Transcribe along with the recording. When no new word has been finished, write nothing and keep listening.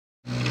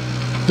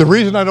The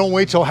reason I don't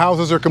wait till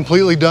houses are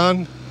completely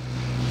done,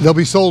 they'll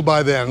be sold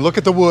by then. Look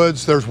at the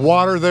woods, there's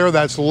water there,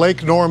 that's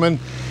Lake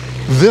Norman.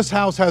 This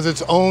house has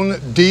its own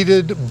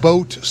deeded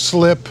boat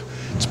slip.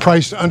 It's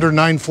priced under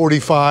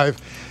 $945.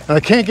 And I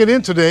can't get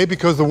in today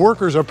because the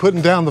workers are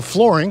putting down the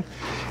flooring.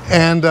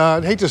 And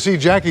I'd hate to see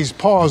Jackie's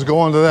paws go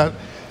onto that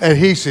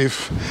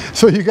adhesive.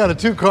 So you got a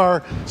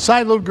 2-car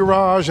side load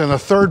garage and a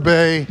 3rd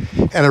bay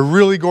and a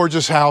really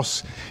gorgeous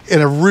house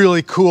in a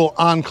really cool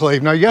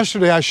enclave. Now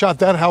yesterday I shot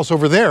that house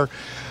over there,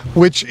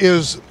 which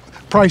is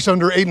priced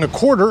under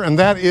 $825, and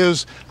that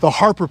is the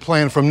Harper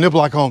plan from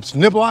Niblock Homes.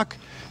 Niblock,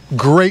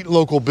 great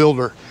local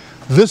builder.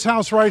 This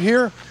house right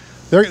here,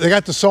 they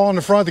got the saw in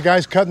the front, the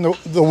guy's cutting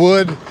the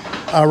wood.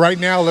 Right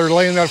now they're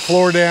laying that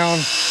floor down.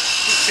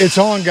 It's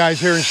on, guys,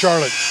 here in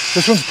Charlotte.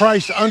 This one's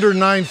priced under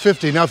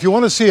 $950. Now if you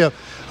want to see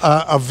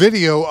a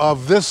video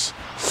of this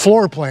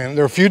floor plan,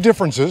 there are a few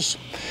differences.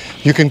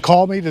 You can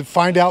call me to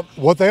find out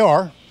what they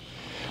are.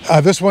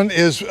 This one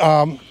is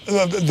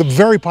the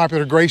very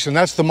popular GRAYSON.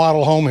 That's the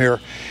model home here,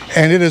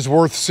 and it is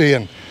worth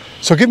seeing.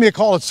 So give me a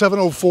call at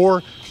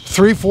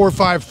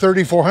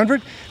 704-345-3400.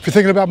 If you're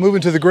thinking about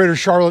moving to the greater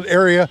Charlotte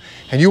area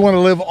and you want to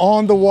live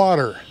on the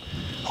water,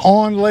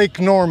 on Lake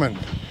Norman,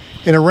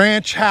 in a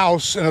ranch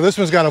house, and this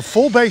one's got a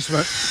full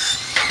basement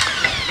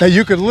that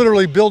you could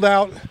literally build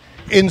out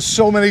in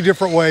so many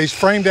different ways,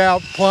 framed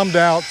out, plumbed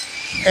out,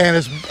 and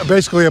it's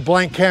basically a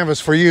blank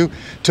canvas for you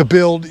to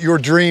build your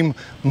dream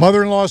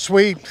mother-in-law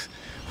suite,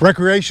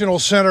 recreational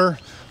center,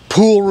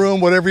 pool room,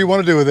 whatever you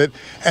want to do with it.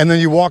 And then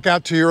you walk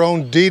out to your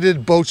own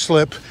deeded boat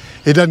slip.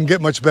 It doesn't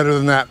get much better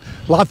than that.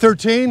 Lot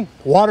 13,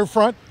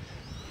 Waterfront,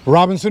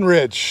 Robinson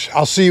Ridge.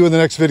 I'll see you in the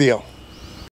next video.